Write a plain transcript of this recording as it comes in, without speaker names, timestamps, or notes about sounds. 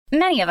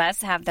Many of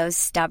us have those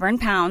stubborn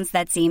pounds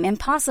that seem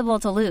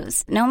impossible to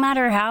lose, no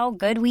matter how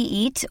good we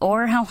eat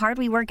or how hard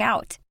we work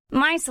out.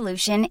 My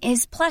solution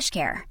is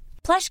PlushCare.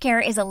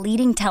 PlushCare is a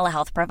leading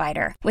telehealth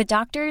provider with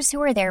doctors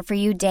who are there for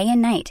you day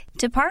and night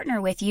to partner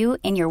with you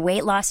in your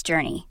weight loss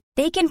journey.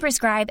 They can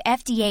prescribe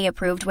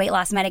FDA-approved weight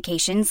loss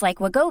medications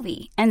like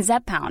Wegovy and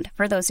Zepbound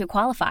for those who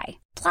qualify.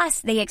 Plus,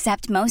 they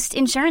accept most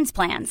insurance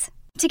plans.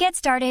 To get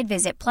started,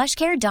 visit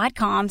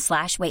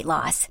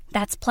plushcare.com/weightloss.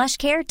 That's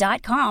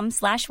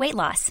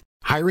plushcare.com/weightloss.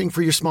 Hiring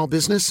for your small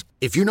business?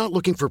 If you're not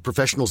looking for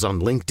professionals on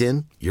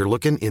LinkedIn, you're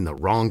looking in the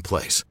wrong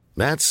place.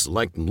 That's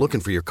like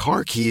looking for your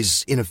car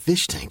keys in a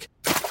fish tank.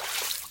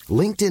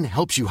 LinkedIn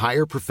helps you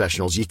hire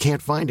professionals you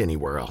can't find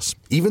anywhere else,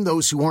 even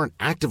those who aren't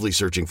actively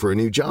searching for a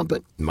new job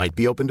but might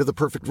be open to the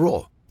perfect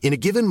role. In a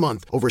given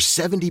month, over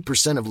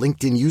 70% of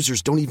LinkedIn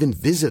users don't even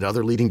visit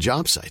other leading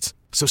job sites.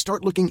 So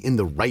start looking in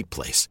the right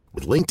place.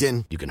 With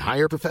LinkedIn, you can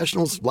hire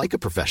professionals like a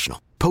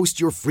professional. Post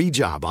your free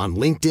job on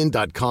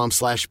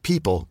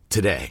linkedin.com/people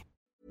today.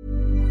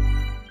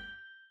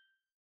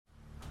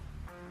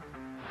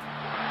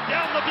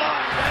 Down the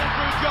blind,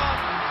 Andrew John.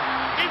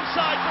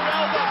 Inside for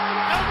Albert.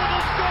 Albert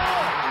will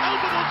score.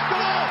 Albert will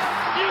score.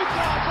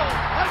 Newcastle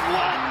have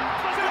won.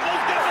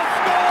 Fiddler's going to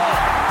score.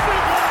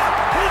 Fiddler,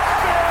 it's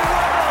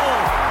farewell.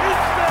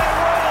 It's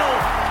farewell.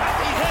 And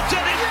he hits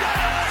it. He's got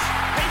it.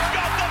 He's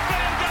got the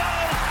field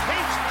goal.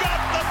 He's got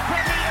the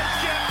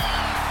premiership.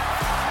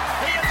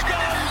 He has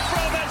gone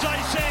from, as I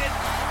said,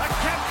 a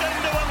captain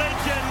to a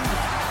legend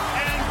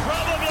and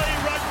probably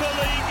rugby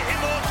league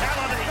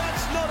immortality.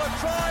 That's not a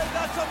try.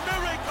 That's a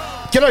miracle.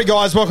 G'day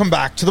guys, welcome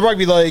back to the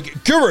Rugby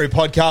League Guru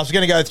podcast. We're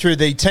going to go through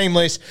the team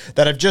list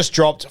that have just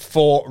dropped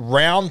for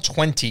round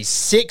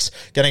 26.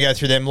 Going to go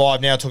through them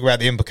live now, talk about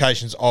the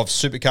implications of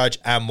Supercoach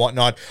and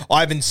whatnot.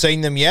 I haven't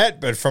seen them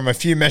yet, but from a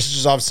few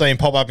messages I've seen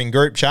pop up in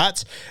group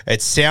chats,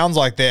 it sounds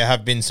like there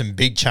have been some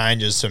big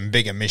changes, some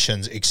big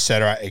omissions,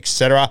 etc.,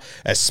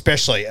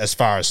 especially as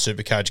far as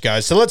Supercoach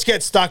goes. So let's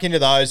get stuck into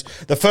those.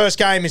 The first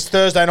game is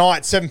Thursday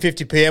night,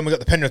 7:50pm. We've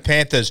got the Penrith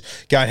Panthers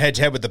going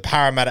head-to-head with the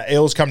Parramatta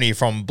Eels, coming to you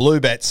from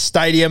Bluebet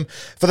Stadium.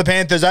 For the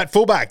Panthers at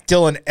fullback,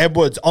 Dylan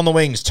Edwards. On the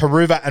wings,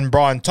 Taruva and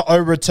Brian To'o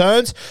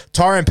returns.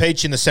 Tyrone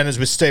Peachey in the centres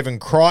with Stephen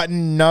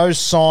Crichton. No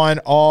sign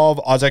of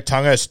Isaac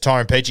Tungo, so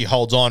Tyrone Peachey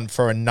holds on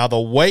for another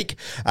week.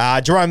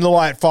 Jerome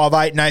Luai at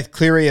 5'8", Nath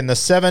Cleary in the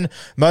 7,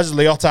 Moses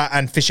Leota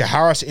and Fisher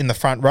Harris in the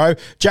front row.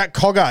 Jack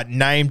Cogger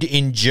named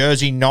in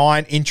jersey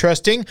 9.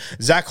 Interesting.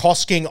 Zach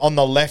Hosking on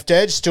the left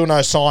edge. Still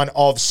no sign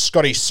of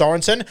Scotty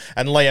Sorensen.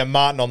 And Liam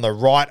Martin on the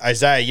right.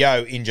 Isaiah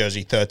Yeo in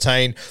jersey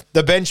 13.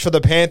 The bench for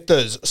the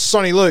Panthers,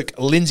 Sonny Luke,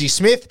 Lindsay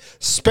Smith,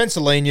 Spencer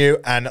Leniu,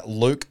 and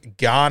Luke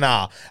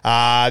Garner.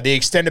 The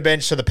extended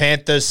bench for the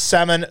Panthers,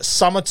 Salmon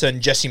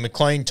Somerton, Jesse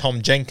McLean,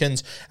 Tom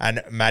Jenkins,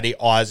 and Matty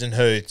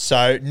Eisenhuth.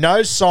 So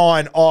no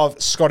sign of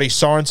Scotty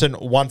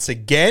Sorensen once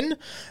again,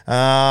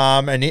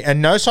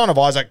 and no sign of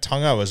Isaac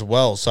Tungo as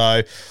well.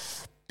 So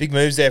big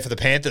moves there for the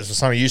Panthers for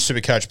some of you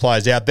Supercoach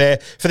players out there.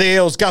 For the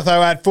Eels,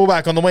 Gutho at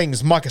fullback. On the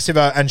wings, Micah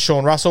Sivo and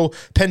Sean Russell.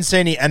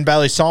 Pensini and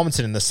Bailey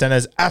Simonson in the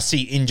centres.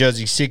 Assi in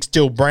jersey 6.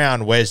 Dill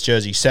Brown wears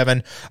jersey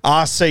 7.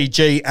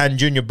 RCG and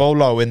Junior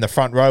Bolo in the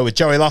front row with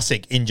Joey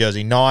Lussick in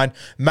jersey 9.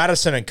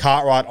 Madison and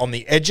Cartwright on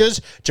the edges.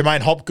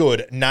 Jermaine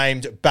Hopgood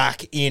named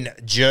back in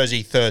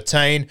jersey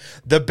 13.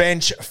 The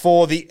bench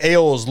for the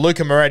Eels,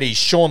 Luca Moretti,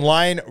 Sean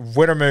Lane,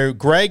 Wiramu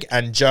Greg,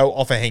 and Joe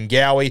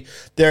Offahengawi.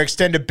 Their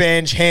extended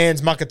bench,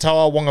 Hands,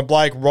 Makatoa, Wonga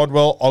Blake,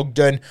 Rodwell,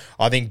 Ogden.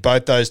 I think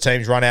both those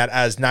teams run out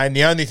as named.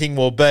 The only thing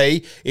will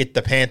be if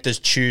the Panthers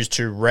choose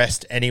to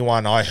rest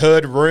anyone. I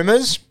heard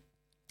rumours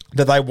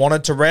that they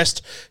wanted to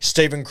rest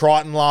Stephen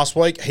Crichton last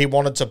week. He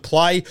wanted to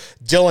play.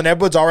 Dylan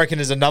Edwards, I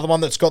reckon, is another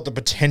one that's got the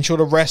potential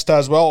to rest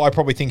as well. I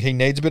probably think he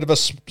needs a bit of a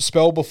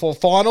spell before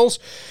finals.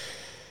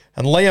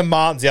 And Liam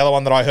Martin's the other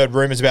one that I heard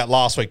rumours about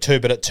last week too,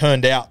 but it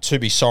turned out to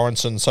be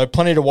Sorensen. So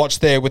plenty to watch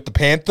there with the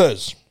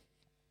Panthers.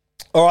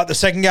 All right, the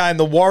second game,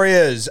 the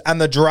Warriors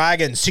and the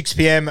Dragons, 6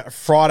 p.m.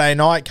 Friday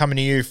night, coming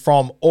to you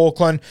from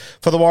Auckland.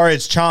 For the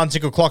Warriors, Chan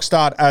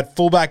Nickel-Clockstart at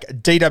fullback,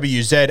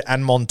 DWZ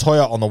and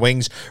Montoya on the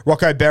wings,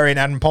 Rocco Berry and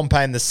Adam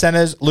Pompey in the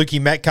centres, Lukey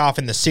Metcalf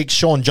in the 6,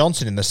 Sean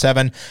Johnson in the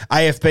 7,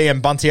 AFB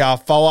and Bunty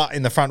Afoa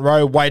in the front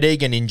row, Wade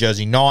Egan in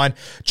jersey 9,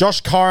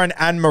 Josh Corrin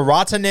and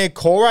Marata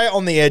Nair-Kore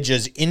on the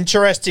edges.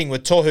 Interesting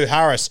with Tohu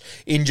Harris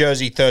in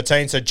jersey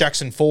 13, so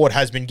Jackson Ford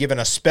has been given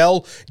a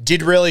spell.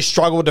 Did really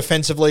struggle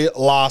defensively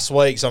last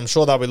week, so I'm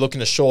sure they'll be looking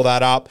to shore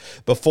that up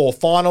before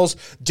finals.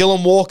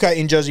 Dylan Walker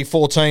in jersey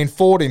 14,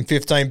 Ford in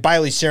 15,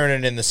 Bailey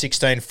Sirenen in the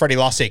 16, Freddie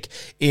Lussick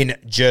in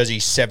jersey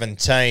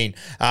 17.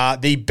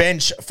 The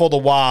bench for the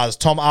Wars,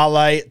 Tom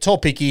Ale,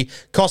 Torpiki,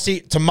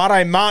 Kossi,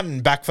 Tamare Martin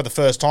back for the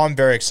first time.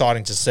 Very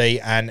exciting to see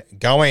and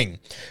going.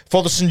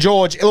 For the St.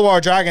 George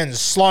Illawarra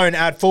Dragons, Sloan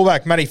at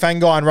fullback, Matty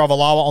Fangai and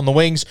Ravalawa on the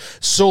wings,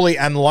 Sully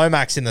and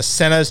Lomax in the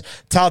centres,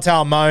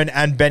 Taltal Moan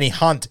and Benny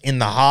Hunt in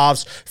the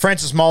halves.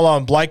 Francis Molo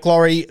and Blake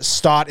Laurie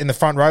start in the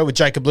front row with with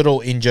Jacob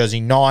Little in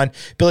jersey 9.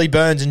 Billy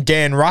Burns and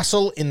Dan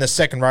Russell in the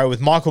second row with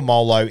Michael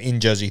Molo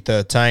in jersey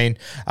 13.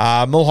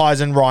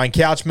 Mulheisen, Ryan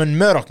Couchman,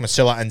 Murdoch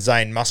Masilla and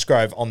Zane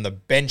Musgrove on the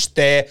bench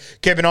there.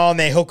 Keep an eye on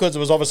their hookers. There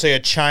was obviously a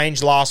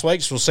change last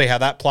week, so we'll see how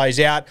that plays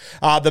out.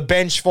 The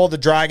bench for the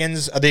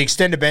Dragons, the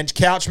extended bench,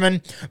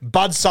 Couchman,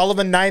 Bud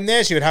Sullivan named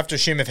there, so you would have to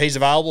assume if he's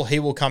available, he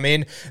will come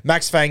in.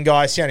 Max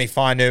Fangai, Sione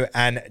Fainu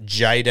and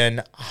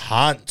Jaden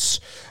Hunt.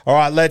 All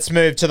right, let's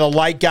move to the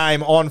late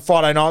game on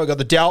Friday night. We've got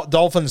the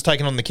Dolphins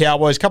taking on the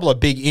Cowboys. A couple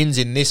of big ins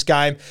in this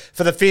game.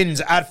 For the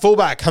Finns, at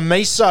fullback,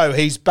 Hamiso,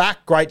 he's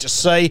back. Great to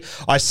see.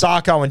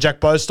 Isako and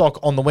Jack Bostock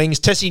on the wings.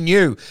 Tessie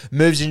New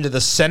moves into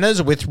the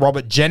centres with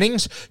Robert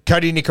Jennings.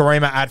 Cody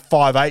Nikorima at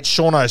 5'8".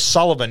 Sean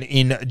O'Sullivan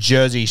in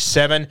jersey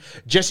 7.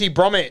 Jesse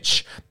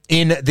Bromwich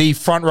in the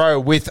front row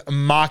with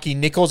Marky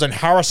Nichols and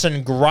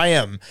Harrison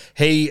Graham.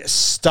 He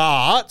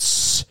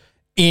starts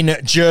in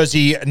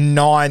jersey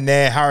 9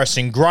 there,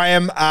 Harrison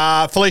Graham.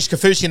 Felice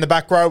Kafusi in the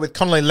back row with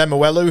Connolly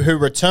Lemuelu, who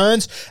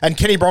returns. And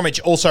Kenny Bromwich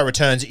also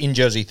returns in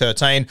jersey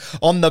 13.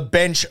 On the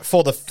bench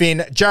for the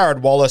Finn,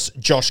 Jared Wallace,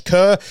 Josh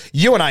Kerr,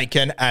 Ewan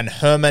Aiken, and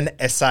Herman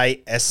Essa.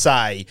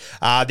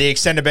 The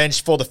extended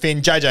bench for the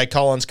Finn, JJ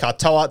Collins,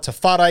 Katoa,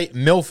 Tafare,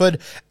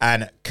 Milford,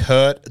 and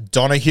Kurt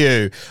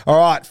Donahue. All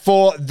right,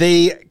 for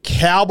the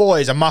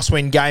Cowboys, a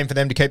must-win game for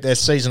them to keep their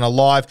season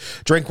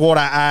alive. Drinkwater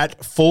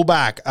at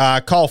fullback,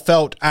 Kyle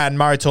Felt and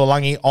Murray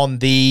Tuolangi on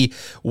the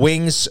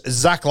wings,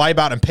 Zach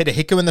Labart and Peter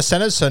Hiku in the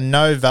centres, so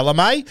no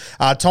Velame.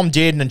 Tom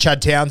Dearden and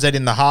Chad Townsend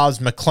in the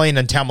halves, McLean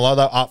and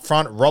Tamalolo up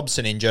front,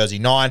 Robson in jersey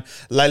 9,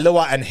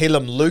 Leilua and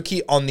Hilam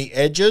Lukey on the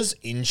edges,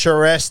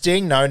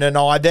 interesting, no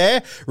Nanai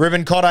there.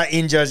 Ruben Cotter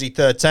in jersey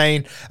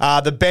 13.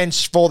 The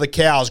bench for the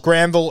Cows,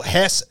 Granville,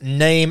 Hess,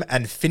 Neem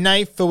and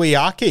Finay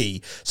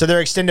Fuiaki. So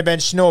their extended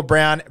bench, Noah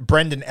Brown,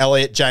 Brendan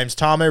Elliott, James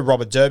Tamu,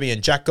 Robert Derby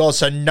and Jack Goss.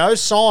 So no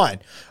sign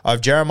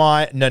of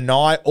Jeremiah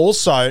Nanai.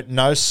 Also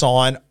no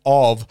sign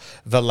of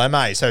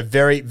Veleme. So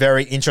very,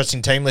 very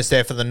interesting team list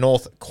there for the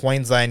North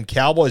Queensland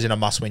Cowboys in a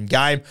must-win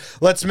game.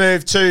 Let's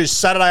move to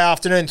Saturday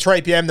afternoon,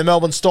 3 p.m. The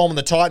Melbourne Storm and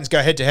the Titans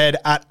go head-to-head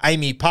at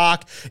Amy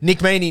Park. Nick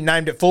Meaney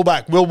named at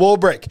fullback, Will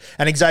Warbrick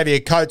and Xavier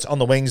Coates on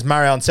the wings,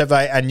 Marion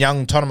Seve and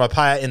young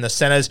Tonamapaya in the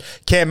centres,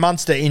 Cam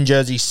Munster in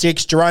jersey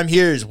 6, Jerome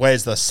Hughes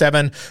wears the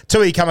 7,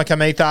 Tui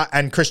Kamakamitha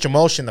and Christian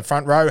Welsh in the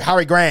front row,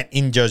 Harry Grant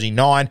in jersey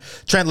 9,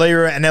 Trent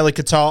Leary and Eli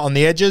Katoa on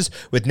the edges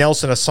with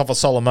Nelson Asafa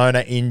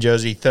Solomona in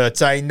jersey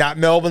 13. That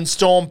Melbourne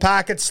Storm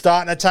pack, it's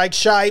starting to take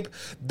shape.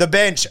 The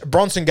bench,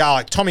 Bronson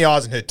Garlick, Tommy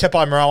Eisenhuth,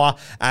 Tepai Moroa,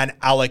 and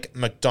Alec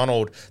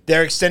McDonald.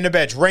 Their extended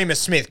bench, Remus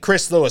Smith,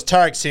 Chris Lewis,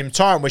 Tarek Sim,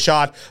 Tyron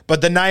Wishart, but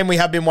the name we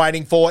have been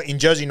waiting for in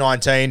jersey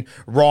 19,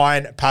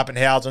 Ryan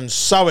Pappenhausen.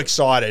 So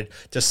excited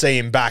to see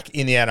him back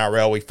in the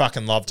NRL. We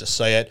fucking love to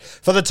see it.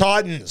 For the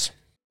Titans.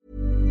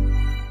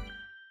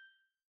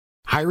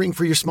 Hiring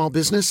for your small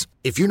business?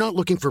 If you're not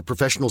looking for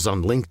professionals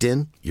on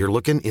LinkedIn, you're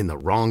looking in the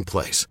wrong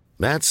place.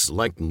 That's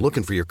like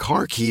looking for your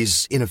car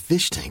keys in a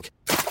fish tank.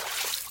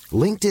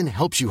 LinkedIn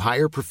helps you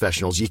hire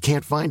professionals you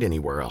can't find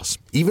anywhere else,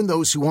 even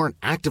those who aren't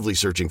actively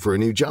searching for a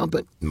new job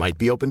but might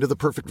be open to the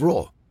perfect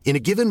role. In a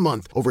given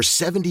month, over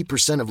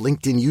 70% of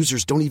LinkedIn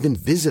users don't even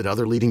visit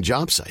other leading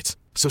job sites.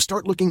 So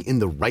start looking in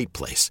the right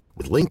place.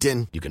 With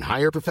LinkedIn, you can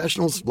hire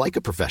professionals like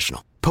a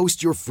professional.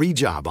 Post your free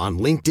job on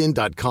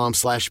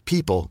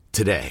linkedin.com/people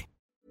today.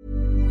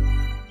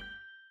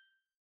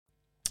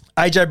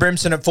 AJ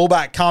Brimson at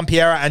fullback,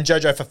 Campiera and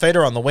Jojo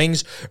Fafita on the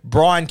wings,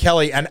 Brian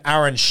Kelly and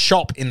Aaron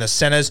Schopp in the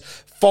centres,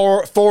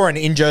 Foran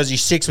in jersey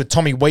 6 with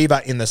Tommy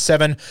Weaver in the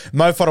 7,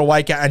 Mo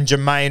Fodawaker and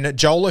Jermaine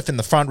Joliffe in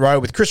the front row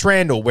with Chris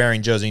Randall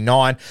wearing jersey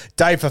 9,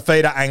 Dave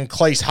Fafita and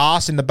Cleese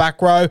Haas in the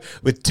back row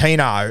with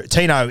Tino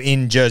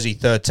in jersey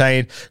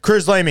 13,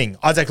 Cruz Leeming,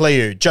 Isaac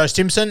Liu, Joe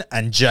Stimson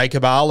and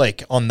Jacob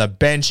Arlick on the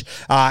bench,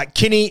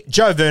 Kinney,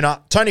 Joe Verner,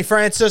 Tony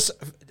Francis,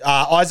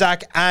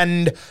 Isaac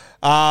and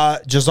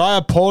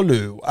Josiah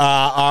Paulu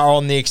are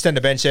on the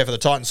extended bench there for the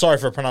Titans. Sorry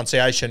for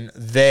pronunciation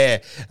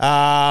there.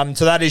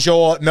 So that is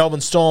your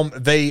Melbourne Storm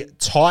v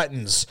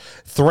Titans.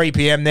 3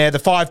 p.m. there. The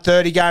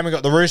 5:30 game, we've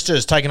got the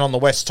Roosters taking on the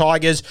West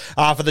Tigers.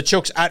 For the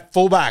Chooks at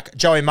fullback,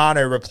 Joey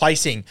Manu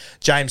replacing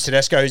James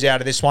Tedesco, who's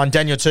out of this one.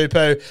 Daniel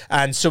Tupou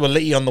and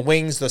Suoli'i on the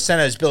wings. The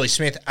centres, Billy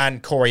Smith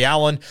and Corey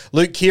Allen.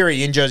 Luke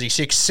Keary in jersey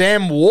 6.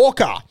 Sam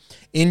Walker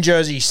in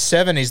jersey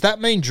 7. Does that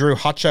mean Drew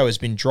Hutcho has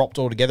been dropped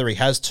altogether? He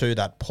has too,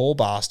 that poor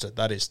bastard.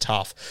 That is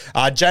tough.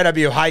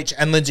 JWH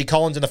and Lindsay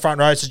Collins in the front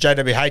row. So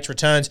JWH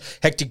returns.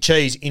 Hectic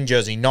Cheese in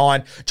jersey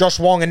 9. Josh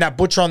Wong and Nat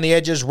Butcher on the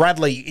edges.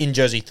 Radley in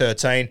jersey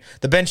 13.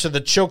 The bench of the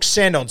Chooks,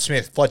 Sandon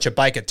Smith, Fletcher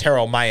Baker,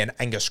 Terrell May and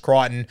Angus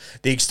Crichton.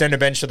 The extended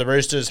bench of the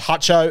Roosters,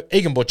 Hutcho,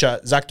 Egan Butcher,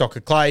 Zach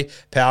Docker-Clay,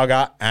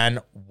 Pauga and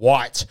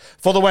White.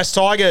 For the West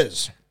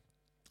Tigers,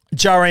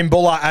 Jareen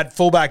Buller at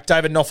fullback,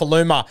 David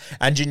Nofaluma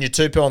and Junior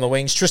Tupu on the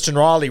wings. Tristan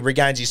Riley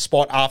regains his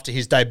spot after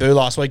his debut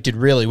last week, did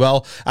really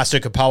well.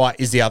 Asuka Poa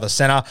is the other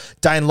centre.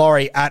 Dane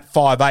Laurie at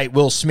 5'8",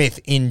 Will Smith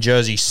in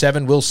jersey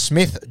 7. Will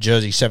Smith,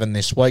 jersey 7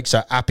 this week,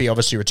 so Appy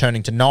obviously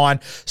returning to 9.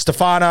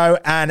 Stefano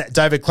and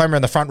David Clemmer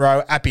in the front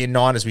row, Appy in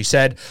 9 as we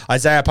said.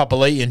 Isaiah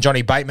Papali'i and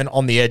Johnny Bateman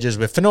on the edges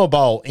with Fanua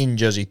Bowl in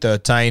jersey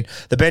 13.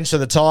 The bench for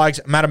the Tigers,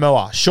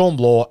 Matamua, Sean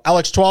Blaw,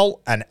 Alex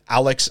Twal and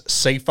Alex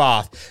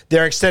Seafarth.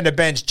 Their extended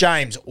bench,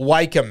 James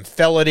Wakeham,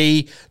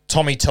 Felity,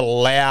 Tommy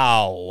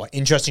Talau.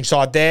 Interesting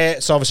side there.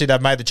 So obviously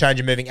they've made the change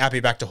of moving Appy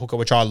back to hooker,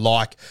 which I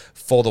like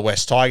for the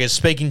West Tigers.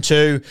 Speaking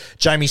to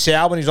Jamie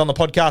Sowell when he was on the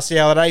podcast the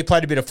other day, he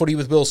played a bit of footy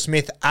with Will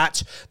Smith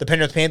at the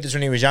Penrith Panthers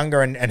when he was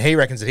younger, and he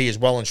reckons that he is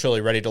well and truly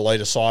ready to lead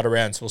a side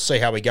around. So we'll see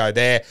how we go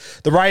there.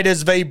 The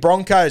Raiders v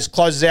Broncos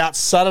closes out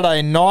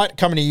Saturday night,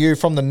 coming to you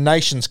from the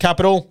nation's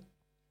capital.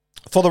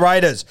 For the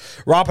Raiders,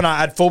 Rapana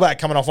at fullback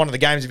coming off one of the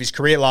games of his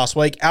career last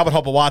week. Albert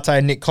Hopewate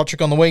and Nick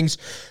Kotrick on the wings.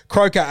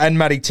 Croker and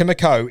Matty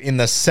Timoko in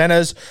the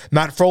centres.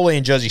 Matt Frawley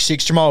in jersey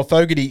 6. Jamal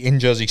Fogarty in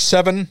jersey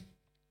 7.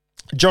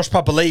 Josh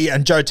Papali'i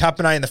and Joe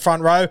Tapine in the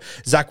front row.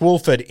 Zach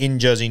Wolford in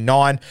jersey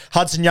 9.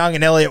 Hudson Young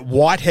and Elliot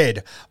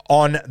Whitehead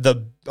on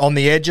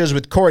the edges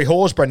with Corey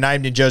Horsburgh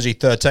named in jersey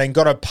 13.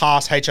 Got to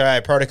pass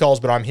HIA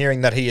protocols, but I'm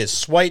hearing that he is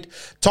sweet.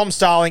 Tom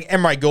Starling,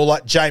 Emre Gula,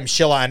 James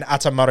Schiller and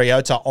Ata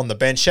Mariota on the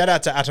bench. Shout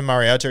out to Ata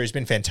Mariota, who's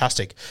been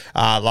fantastic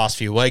last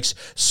few weeks.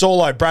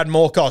 Saulo, Brad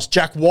Morcos,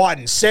 Jack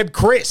Whiten, Seb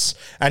Chris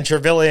and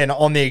Trevelyan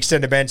on the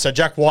extended bench. So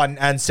Jack Whiten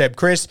and Seb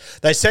Chris.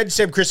 They said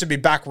Seb Chris would be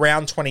back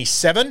round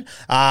 27,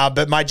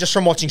 but mate, just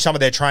from watching some of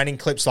their training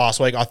clips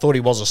last week, I thought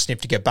he was a sniff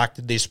to get back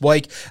to this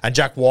week. And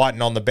Jack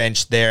Whiten on the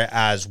bench there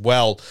as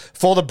well.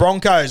 For the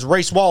Broncos,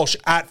 Reece Walsh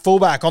at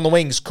fullback on the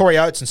wings, Corey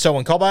Oates and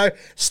Selwyn Cobbo.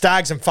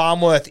 Staggs and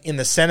Farmworth in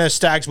the centre.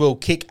 Staggs will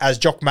kick as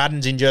Jock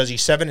Maddens in jersey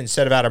 7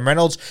 instead of Adam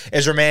Reynolds.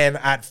 Ezra Mam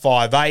at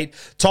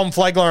 5'8". Tom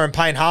Flegler and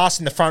Payne Haas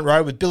in the front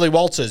row with Billy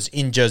Walters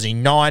in jersey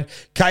 9.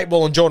 Kate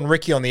Ball and Jordan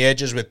Ricky on the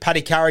edges with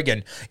Paddy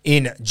Carrigan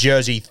in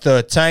jersey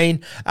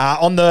 13.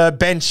 On the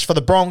bench for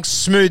the Bronx,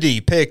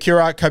 Smoothie, Pierre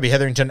Cura, Kobe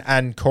Hetherington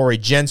and Corey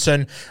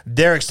Jensen.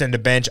 Their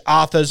extended bench,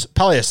 Arthurs,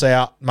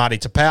 Paliasea, Marty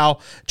Tapau,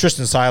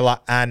 Tristan Saylor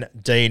and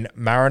Dean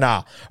Mariner.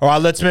 All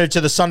right, let's move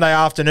to the Sunday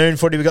afternoon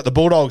footy. We've got the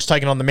Bulldogs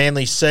taking on the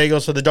Manly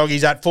Seagulls. For the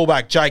Doggies at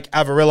fullback, Jake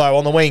Avarillo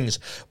on the wings,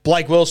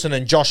 Blake Wilson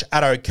and Josh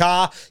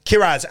Addo-Carr.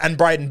 Kiraz and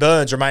Braden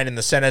Burns remain in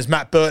the centres.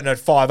 Matt Burton at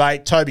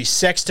 5'8", Toby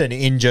Sexton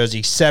in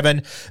jersey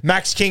 7.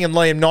 Max King and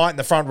Liam Knight in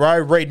the front row.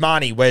 Reid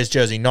Marnie wears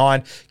jersey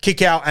 9.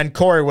 Kickout and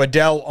Corey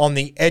Waddell on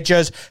the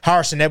edges.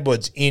 Harrison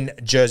Edwards in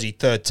jersey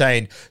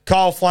 13.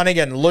 Kyle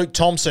Flanagan, Luke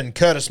Thompson,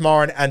 Curtis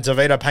Moran and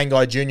Davida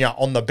Pangai Jr.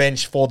 on the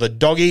bench for the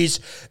Doggies.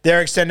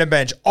 Their extended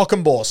bench,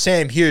 Ockenbaugh,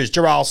 Sam Hughes,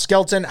 Gerald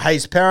Skelton,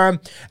 Hayes Perham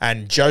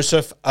and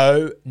Joseph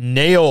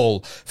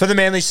O'Neill. For the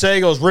Manly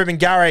Seagulls, Ruben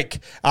Garrick,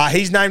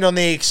 he's named on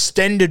the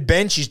extended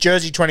bench. He's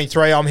jersey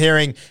 23. I'm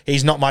hearing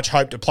he's not much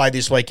hope to play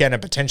this weekend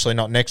and potentially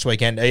not next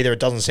weekend either. It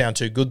doesn't sound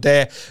too good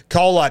there.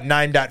 Kohler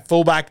named at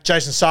fullback,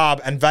 Jason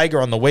Saab and Vega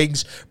on the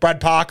wings, Brad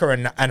Parker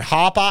and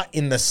Harper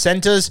in the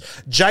centres.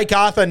 Jake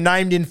Arthur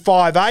named in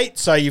 5'8",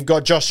 so you've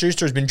got Josh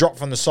Schuster has been dropped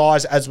from the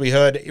size as we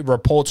heard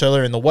reports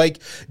earlier in the week.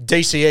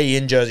 DCE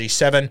in jersey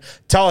 7.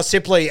 Tala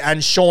Sipley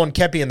and Sean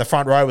Kepi in the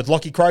front row with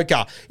Lockie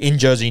Croker in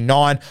jersey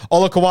 9.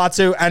 Ola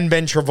Kawatu and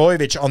Ben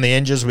Travojevic on the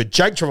edges with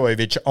Jake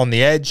Travojevic on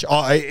the edge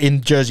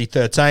in jersey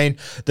 13.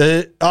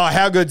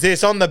 How good's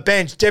this? On the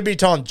bench,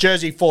 debutant,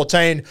 jersey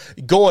 14,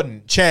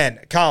 Gordon, Chan,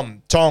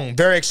 Kum, Tong.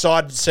 Very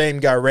excited to see him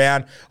go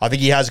round. I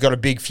think he has got a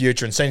big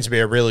future and seems to be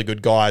a really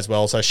good guy as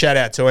well. So shout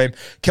out to him.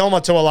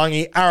 Kelma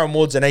Tuolangi, Aaron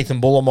Woods and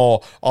Ethan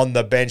Bullimore on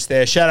the bench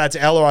there. Shout out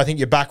to Ella. I think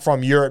you're back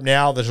from Europe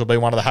now. This will be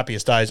one of the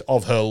happiest days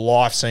of her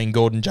life seeing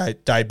Gordon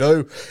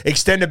debut.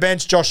 Extended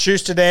bench, Josh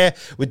Schuster there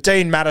with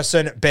Dean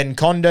Madison, Ben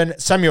Condon,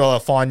 Samuel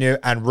Afinu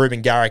and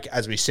Ruben Garrick,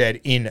 as we said,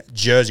 in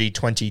jersey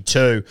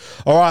 22.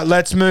 All right,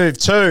 let's move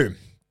to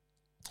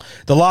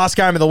the last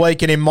game of the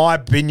week, and in my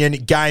opinion,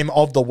 game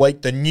of the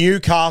week. The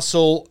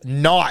Newcastle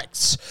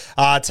Knights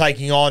are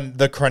taking on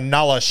the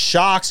Cronulla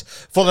Sharks.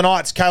 For the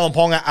Knights, Kalen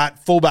Ponga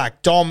at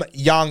fullback, Dom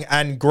Young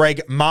and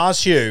Greg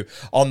Marshew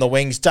on the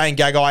wings, Dane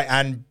Gagai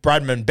and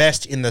Bradman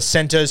Best in the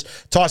centres,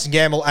 Tyson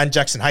Gamble and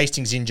Jackson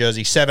Hastings in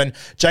jersey 7,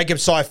 Jacob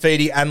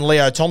Saifidi and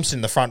Leo Thompson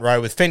in the front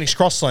row with Phoenix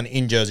Crossland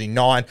in jersey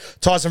 9,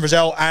 Tyson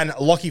Frizzell and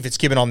Lockie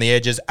Fitzgibbon on the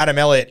edges, Adam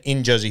Elliott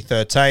in jersey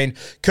 13,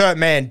 Kurt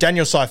Mann,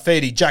 Daniel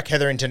Saifidi, Jack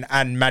Hetherington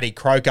and Matty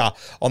Croker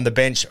on the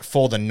bench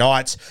for the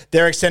Knights.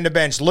 Their extended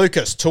bench,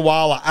 Lucas,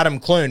 Tuwala, Adam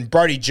Clune,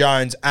 Brodie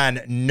Jones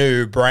and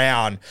New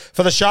Brown.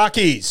 For the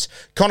Sharkies,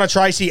 Connor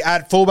Tracy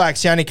at fullback,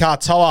 Sione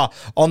Katoa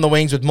on the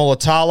wings with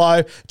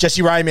Mulatalo,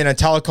 Jesse Raymond and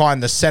Talakai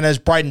in the centres,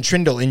 Braden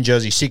Trindle in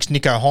jersey 6,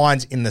 Nico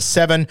Hines in the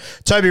 7,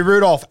 Toby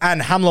Rudolph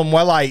and Hamlin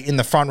Welle in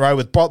the front row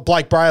with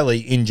Blake Brayley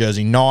in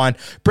jersey 9,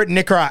 Britton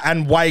Nickera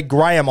and Wade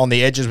Graham on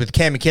the edges with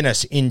Cam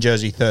McInnes in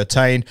jersey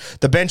 13.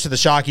 The bench of the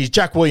Sharkies,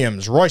 Jack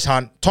Williams, Royce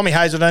Hunt, Tommy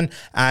Hazelden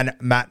and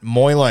Matt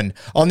Moylan.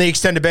 On the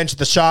extended bench of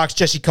the Sharks,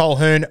 Jesse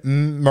Colquhoun,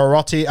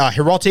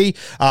 Hiroti,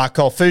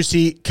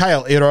 Kofusi,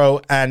 Kale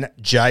Iro, and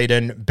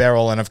Jaden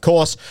Beryl. And of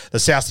course, the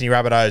South Sydney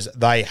Rabbitohs,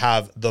 they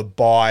have the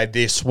bye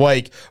this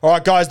week. All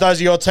right, guys, those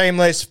are your team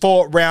lists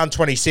for round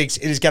 26.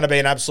 It is going to be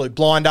an absolute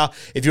blinder.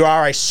 If you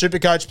are a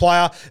Supercoach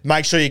player,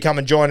 make sure you come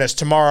and join us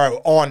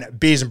tomorrow on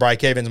Beers and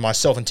Break-Evens,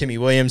 myself and Timmy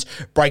Williams,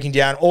 breaking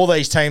down all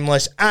these team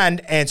lists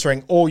and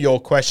answering all your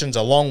questions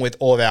along with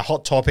all of our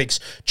hot topics,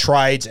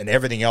 trades, and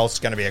everything else. It's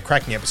going to be a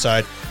cracking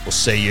episode. We'll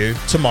see you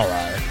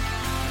tomorrow.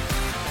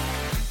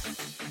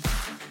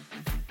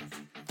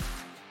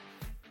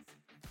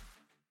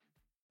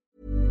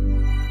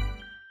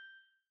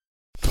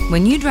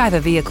 When you drive a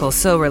vehicle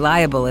so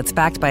reliable it's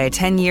backed by a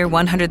 10-year,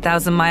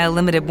 100,000-mile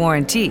limited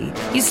warranty,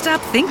 you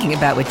stop thinking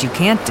about what you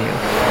can't do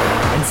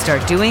and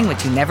start doing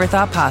what you never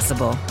thought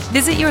possible.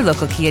 Visit your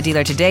local Kia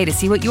dealer today to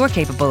see what you're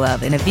capable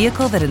of in a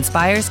vehicle that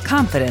inspires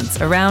confidence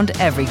around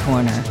every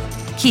corner.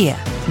 Kia,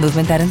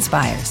 movement that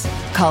inspires.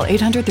 Call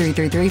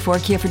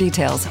 800-333-4KIA for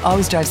details.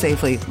 Always drive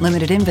safely.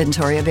 Limited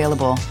inventory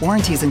available.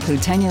 Warranties include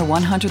 10-year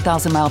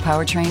 100,000-mile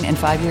powertrain and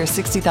 5-year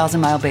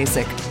 60,000-mile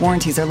basic.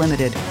 Warranties are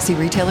limited. See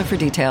retailer for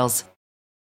details.